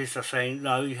the British are saying,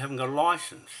 no, you haven't got a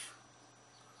license,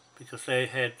 because they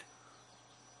had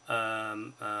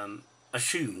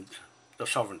assumed the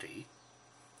sovereignty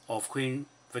of Queen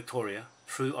Victoria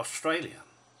through Australia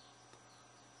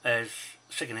as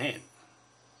second hand,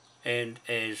 and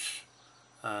as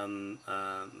a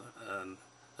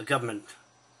government,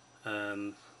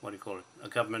 what do you call it, a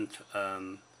government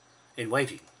in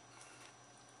waiting,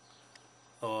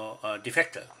 or a de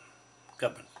facto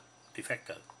government, de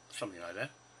facto, something like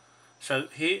that. So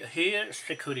here's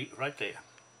the Kuri right there.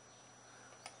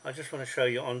 I just want to show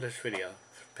you on this video,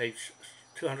 page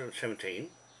 217,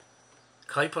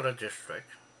 Kaipara District,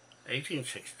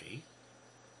 1860,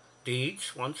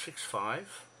 Deeds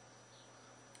 165,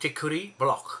 Te Kuri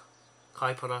Block,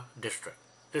 Kaipara District.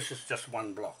 This is just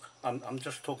one block. I'm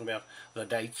just talking about the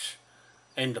dates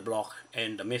and the block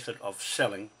and the method of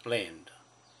selling land.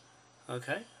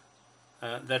 Okay,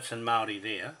 that's in Maori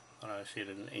there, but I see it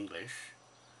in English.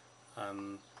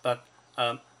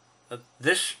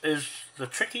 This is the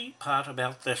tricky part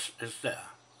about this is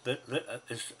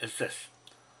this.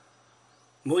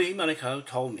 Mo'i Manukau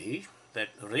told me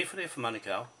that Rewharewha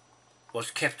Manukau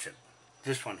was captured.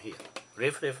 This one here,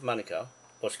 Rewharewha Manukau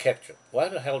was captured. Why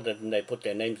the hell didn't they put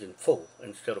their names in full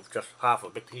instead of just half a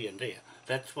bit here and there?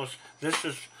 This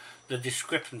is the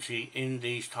discrepancy in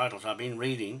these titles. I've been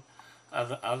reading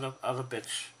other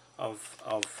bits of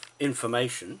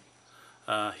information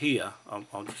here.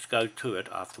 I'll just go to it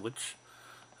afterwards.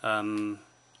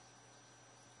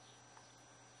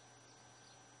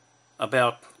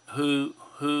 About who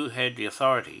had the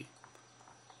authority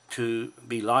to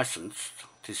be licensed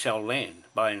to sell land,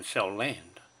 buy and sell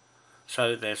land.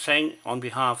 So they're saying on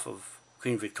behalf of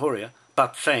Queen Victoria,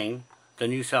 but saying the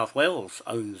New South Wales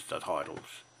owns the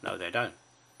titles. No, they don't.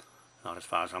 Not as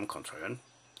far as I'm concerned.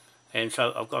 And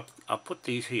so I've put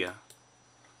these here.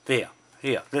 There,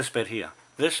 here, this bit here.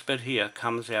 This bit here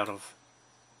comes out of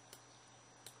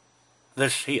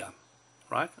this here,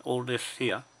 right? All this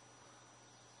here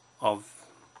of,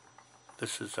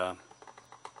 this is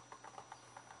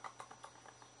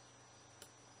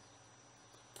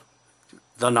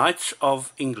the Knights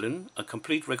of England, a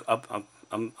complete record.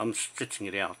 I'm stretching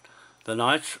it out. The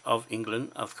Knights of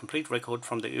England, a complete record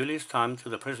from the earliest time to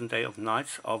the present day of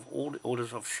knights of all the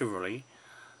orders of chivalry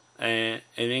in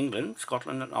England,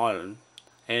 Scotland and Ireland,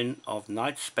 and of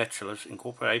Knights Bachelors,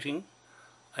 incorporating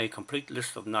a complete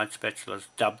list of Knights Bachelors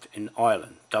dubbed in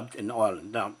Ireland.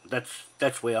 Now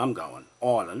that's where I'm going.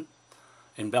 Ireland,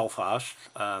 in Belfast,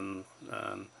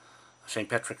 St.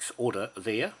 Patrick's Order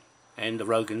there, and the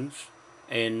Rogans,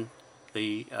 and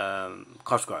the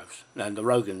Cosgroves. And the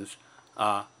Rogans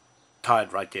are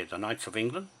tied right there. The Knights of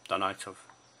England, the Knights of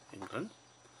England.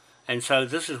 And so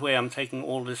this is where I'm taking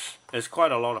all this. There's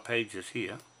quite a lot of pages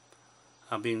here.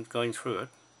 I've been going through it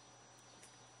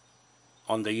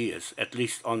on the years, at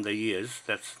least on the years.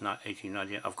 That's not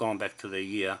 1890. I've gone back to the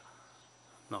year,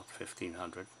 not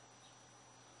 1500,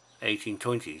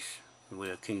 1820s,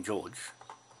 where King George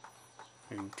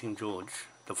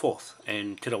the Fourth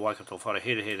and Tira Waikato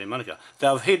Whareherere Manukau.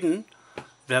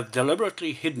 They've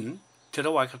deliberately hidden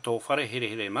Tira Waikato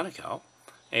Whareherere Manukau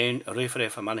and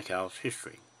Rewharewha Manukau's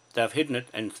history. They've hidden it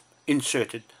and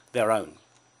inserted their own.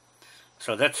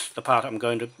 So that's the part I'm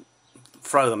going to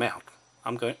throw them out.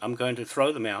 I'm going to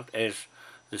throw them out as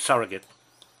the surrogate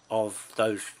of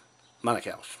those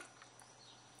Manukau's.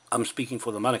 I'm speaking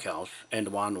for the Manukau's and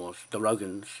the Wanoas, the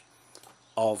Rogans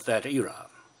of that era,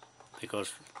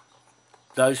 because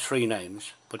those three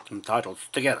names put them titles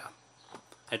together.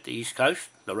 At the East Coast,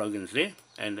 the Rogans there,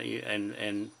 and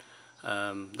the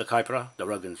Kaipara, the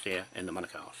Rogans there, and the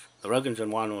Manukau's. The Rogans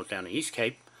and Wanoas down the East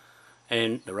Cape,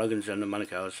 and the Rogans and the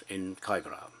Manukau's in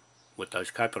Kaipara, with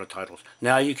those Kaipara titles.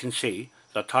 Now you can see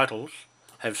the titles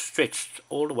have stretched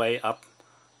all the way up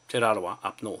Te Raroa,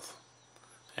 up north,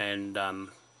 and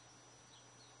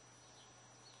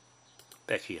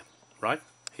back here, right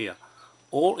here.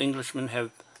 All Englishmen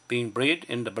have been bred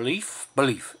in the belief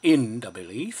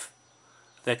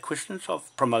that questions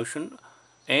of promotion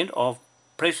and of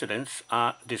precedence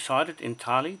are decided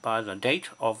entirely by the date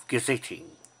of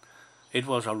gazetting. It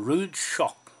was a rude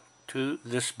shock to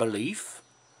this belief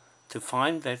to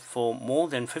find that for more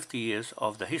than 50 years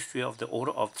of the history of the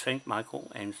Order of St.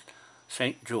 Michael and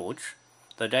St. George,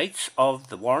 the dates of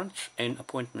the warrants and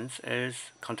appointments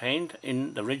as contained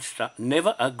in the register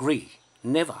never agree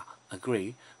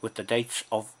with the dates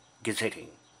of gazetting.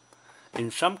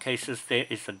 In some cases there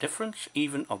is a difference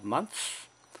even of months.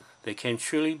 There can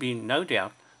surely be no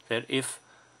doubt that if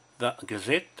the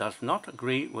gazette does not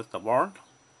agree with the warrant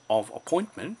of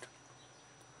appointment,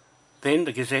 then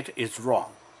the gazette is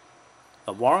wrong.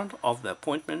 The warrant of the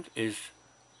appointment is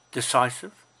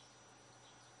decisive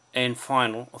and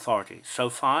final authority. So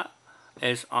far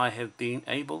as I have been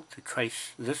able to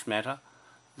trace this matter,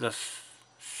 the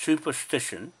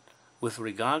superstition with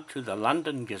regard to the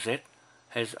London Gazette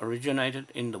has originated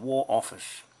in the War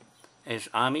Office, as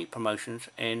army promotions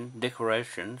and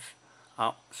decorations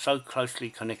are so closely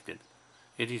connected.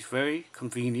 It is very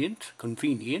convenient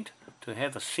to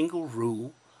have a single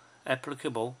rule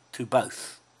applicable to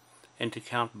both, and to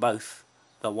count both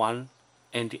the one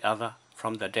and the other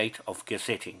from the date of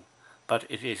gazetting. But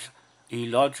it is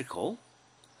illogical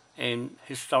and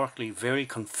historically very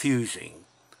confusing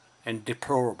and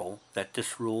deplorable that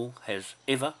this rule has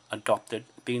ever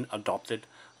been adopted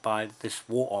by this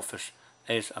War Office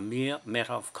as a mere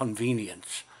matter of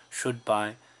convenience, should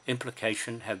by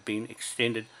implication have been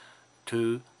extended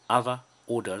to other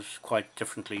orders quite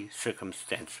differently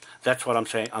circumstanced. That's what I'm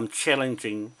saying. I'm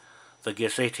challenging the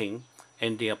gazetting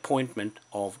and the appointment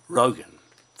of Rogan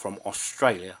from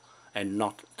Australia and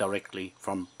not directly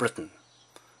from Britain.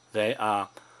 They are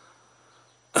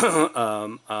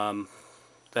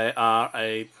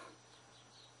a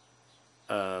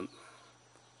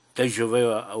deja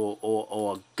vu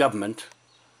or a government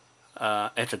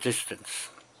at a distance.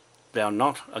 They are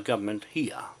not a government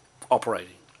here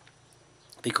operating,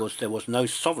 because there was no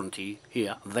sovereignty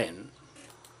here then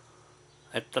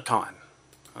at the time.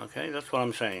 Okay, that's what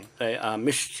I'm saying. They are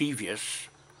mischievous.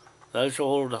 Those are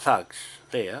all the thugs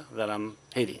there that I'm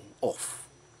heading off.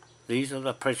 These are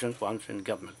the present ones in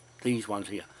government. These ones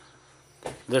here.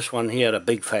 This one here had a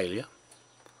big failure.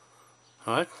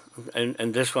 Right?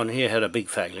 And this one here had a big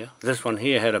failure. This one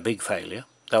here had a big failure.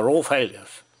 They're all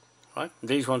failures. Right?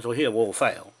 These ones here will all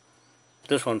fail.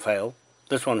 This one failed.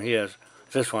 This one here,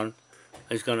 this one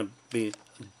is going to be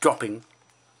dropping.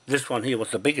 This one here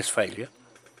was the biggest failure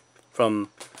from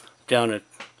down at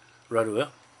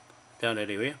Rotorua, down that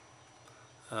area.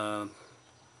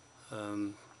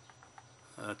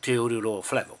 Te Ururo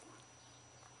Flavel.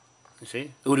 You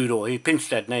see, Ururoa, he pinched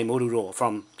that name Ururoa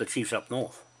from the chiefs up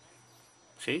north.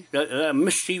 See, they're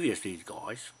mischievous, these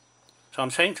guys. So I'm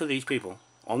saying to these people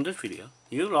on this video,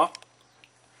 you lot,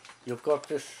 you've got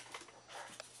this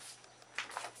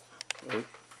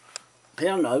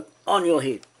pound note on your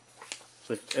head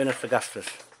with Ernest Augustus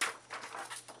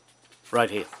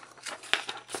right here.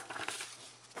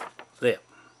 There.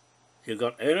 You've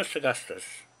got Ernest Augustus,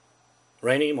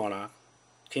 reigning monarch,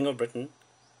 King of Britain,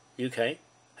 UK,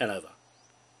 Hanover.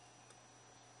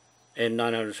 And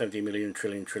 970 million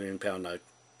trillion pound note.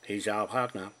 He's our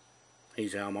partner.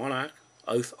 He's our monarch.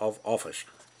 Oath of office.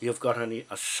 You've got only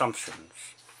assumptions.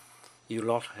 You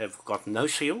lot have got no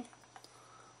seal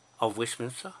of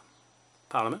Westminster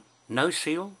Parliament. No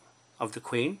seal of the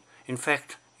Queen. In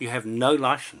fact, you have no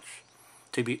licence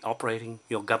to be operating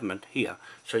your government here.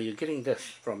 So you're getting this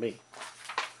from me.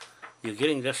 You're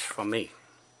getting this from me.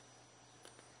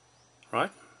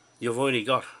 Right? You've already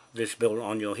got this bill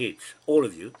on your heads. All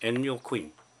of you and your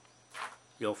Queen.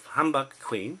 Your humbug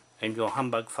Queen and your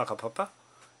humbug whakapapa.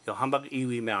 Your humbug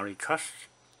iwi Maori Trust.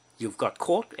 You've got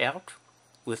caught out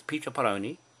with Peter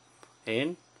Paroni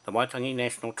and the Waitangi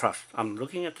National Trust. I'm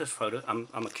looking at this photo. I'm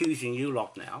accusing you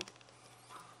lot now.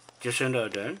 Jacinda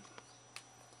Ardern.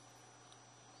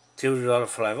 Theodore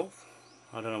Flavel.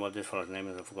 I don't know what this fellow's name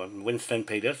is, I've forgotten. Winston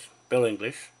Peters. Bill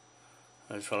English.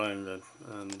 This fellow in the,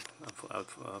 I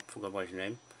forgot what his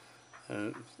name.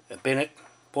 Bennett.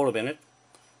 Paula Bennett.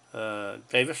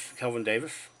 Davis. Calvin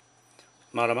Davis.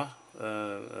 Marama.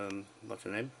 What's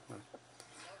her name?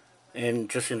 And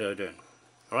Jacinda Ardern.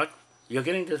 Alright? You're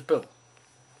getting this bill.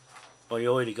 Well, you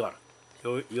already got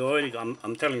it. You already got,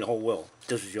 I'm telling the whole world,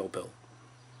 this is your bill.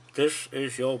 This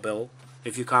is your bill.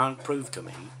 If you can't prove to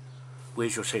me,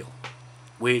 where's your seal?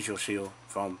 Where's your seal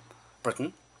from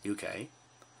Britain, UK?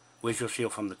 Where's your seal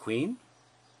from the Queen?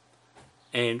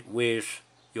 And where's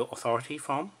your authority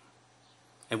from?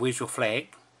 And where's your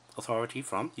flag authority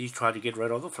from? You try to get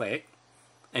rid of the flag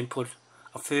and put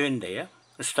a fern there,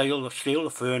 steal the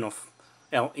fern of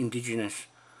our indigenous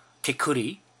Te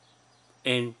Kuri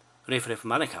and Rewharewha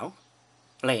Manukau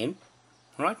land,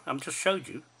 right? I've just showed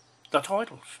you the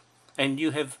titles, and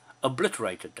you have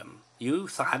obliterated them. You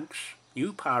thugs,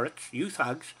 you pirates, you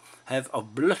thugs have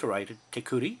obliterated Te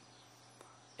Kuri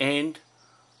and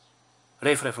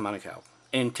Rewharewha Manukau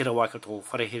and Te Waikato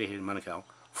WHAREHEREHERE Manukau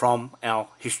from our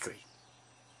history.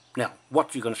 Now,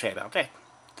 what are you going to say about that?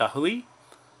 The hui,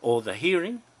 or the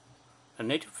hearing, the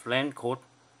Native Land Court,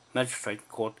 Magistrate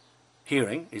Court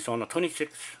hearing is on the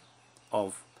 26th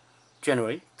of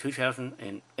January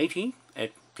 2018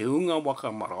 at Te Unga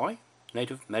Waka Marae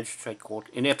Native Magistrate Court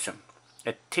in Epsom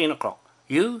at 10 o'clock.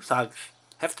 You thugs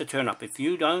have to turn up. If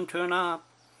you don't turn up,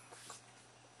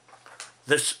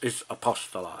 this is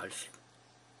apostolized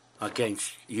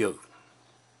against you.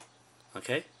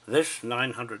 Okay? This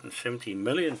 970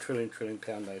 million trillion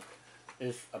pound note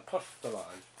is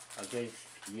apostolized against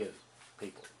you,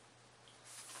 people.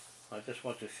 I just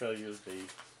want to show you the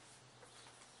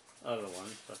other one,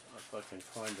 but if I can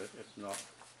find it, if not,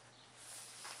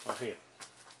 oh here.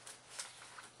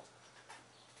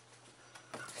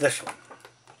 This one.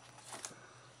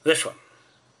 This one.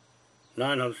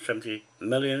 970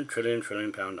 million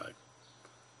trillion pound note.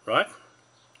 Right?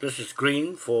 This is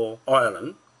green for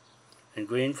Ireland and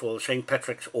green for St.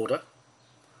 Patrick's Order.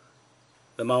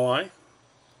 The MOAI,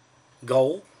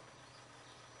 gold,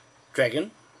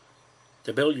 dragon,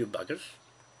 the bill you buggers,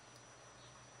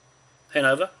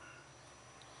 Hanover,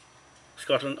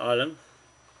 Scotland, Ireland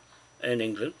and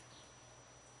England,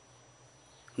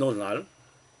 Northern Ireland,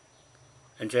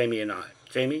 and Jamie and I.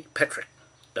 Jamie Patrick.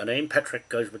 The name Patrick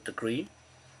goes with the green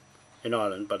in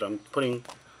Ireland, but I'm putting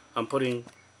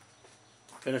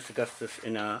Ernest Augustus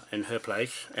in her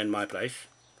place and my place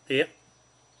here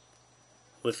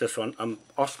with this one. I'm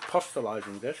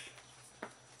apostolizing this.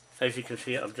 As you can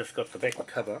see, I've just got the back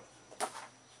cover.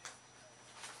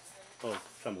 Oh,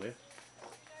 somewhere.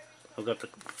 I've got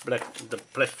the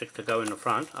plastic to go in the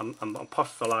front. I'm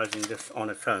apostolizing this on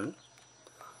its own.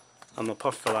 I'm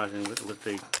apostolizing with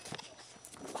the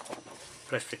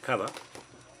plastic cover.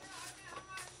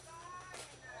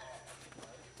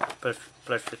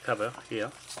 Plastic cover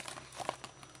here,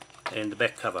 and the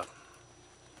back cover.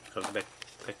 So the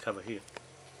back cover here,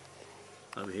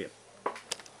 over here,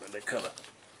 the back cover.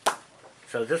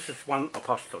 So this is one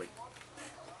apostolate.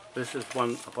 This is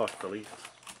one apostolate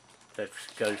that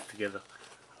goes together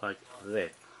like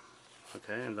that.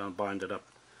 Okay, and I'll bind it up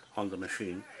on the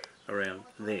machine around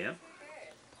there.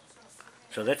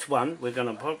 So that's one. We're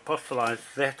going to apostolize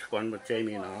that one with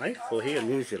Jamie and I for here in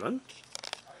New Zealand.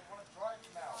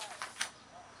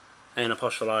 And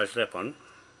apostolize that one.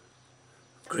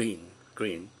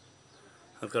 green.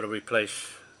 I've got to replace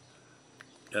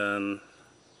King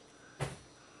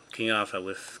Arthur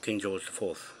with King George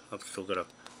IV. I've still got to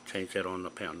change that on the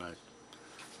pound note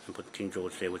and put King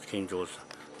George there with King George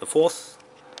IV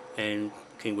and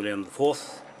King William IV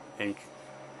and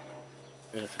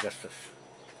Augustus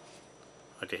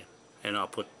right there. And I'll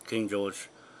put King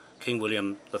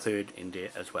William III in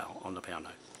there as well on the pound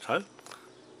note. So,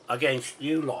 against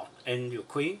you lot and your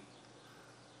Queen,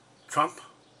 Trump,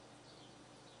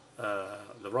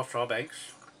 the Rothschild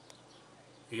banks,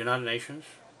 the United Nations,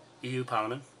 EU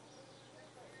Parliament,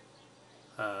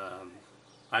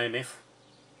 IMF,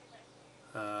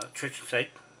 Church and State,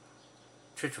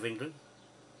 Church of England,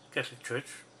 Catholic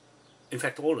Church, in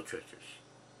fact all the churches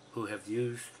who have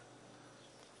used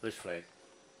this flag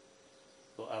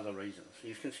for other reasons.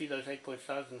 You can see those 8-point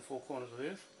stars in the four corners of the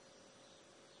earth?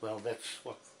 Well, that's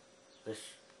what this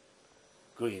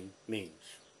green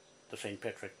means. The St.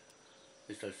 Patrick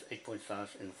is those 8-point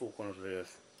stars in the four corners of the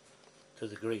earth to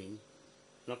the green,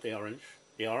 not the orange.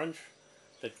 The orange,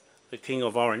 the King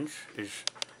of Orange is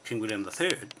King William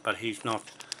III, but he's not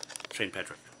St.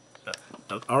 Patrick.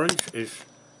 The orange is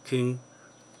King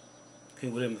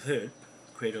William III,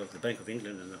 creator of the Bank of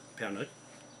England and the pound note,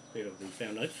 creator of these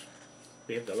pound notes.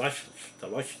 We have the license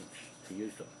to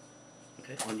use them,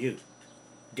 okay, on you,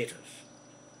 debtors,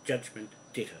 judgment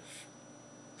debtors,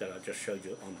 that I just showed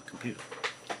you on the computer,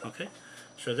 okay.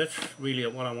 So that's really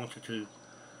what I wanted to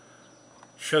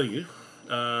show you.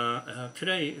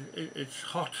 Today it's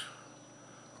hot,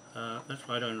 that's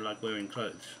why I don't like wearing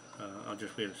clothes. I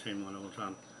just wear the same one all the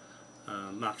time.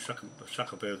 Mark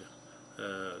Zuckerberg,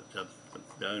 the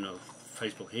owner of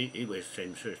Facebook, he wears the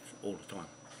same shirt all the time,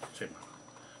 same one.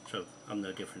 So I'm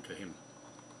no different to him.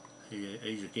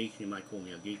 He's a geek, he might call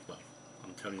me a geek, but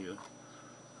I'm telling you,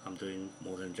 I'm doing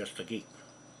more than just a geek.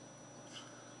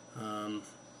 I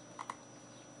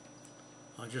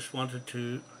just wanted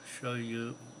to show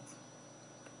you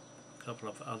a couple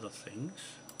of other things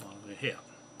while we're here.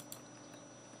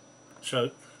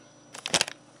 So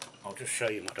I'll just show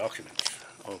you my documents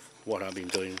of what I've been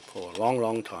doing for a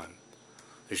long time.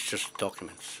 It's just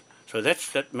documents. So that's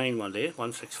that main one there,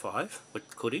 165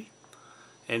 with Kuri,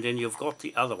 and then you've got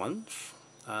the other ones.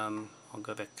 I'll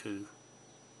go back to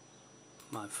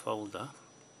my folder,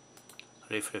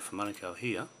 Rewharewha Manukau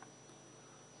here,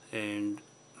 and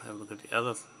have a look at the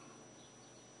other.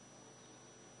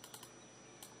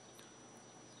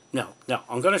 Now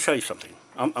I'm going to show you something.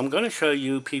 I'm going to show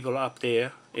you people up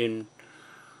there in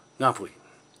Ngāpuhi.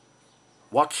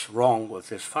 What's wrong with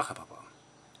this whakapapa?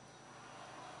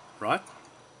 Right?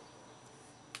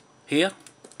 Here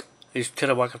is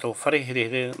Tira Waikato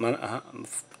Whareherehere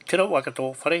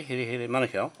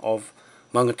Manukau of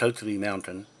MOKO'NUI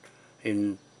Mountain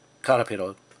in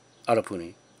Karapiro,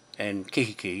 Arapuni and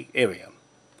Kihiki area.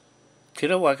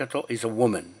 Tira Waikato is a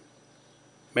woman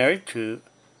married to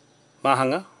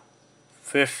Mahanga,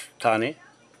 first Tāne,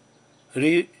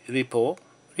 Ripiro,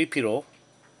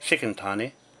 second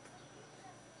Tāne,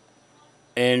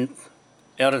 and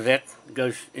out of that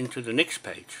goes into the next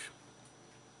page.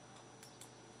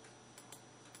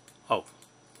 Oh,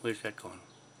 where's that gone?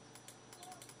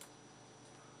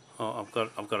 Oh,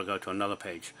 I've got to go to another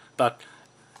page. But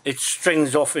it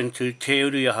strings off into Te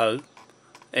Uriahau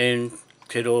and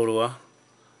Te Rorua,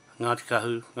 Ngāti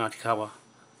Kahu, Ngāti Kawa,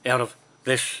 out of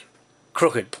this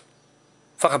crooked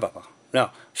whakapapa.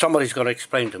 Now, somebody's got to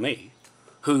explain to me,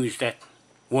 who is that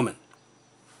woman?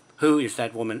 Who is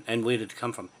that woman and where did it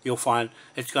come from? You'll find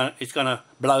it's gonna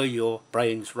blow your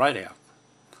brains right out.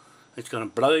 It's going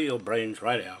to blow your brains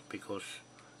right out because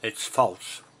it's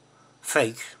false,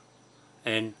 fake,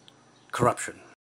 and corruption.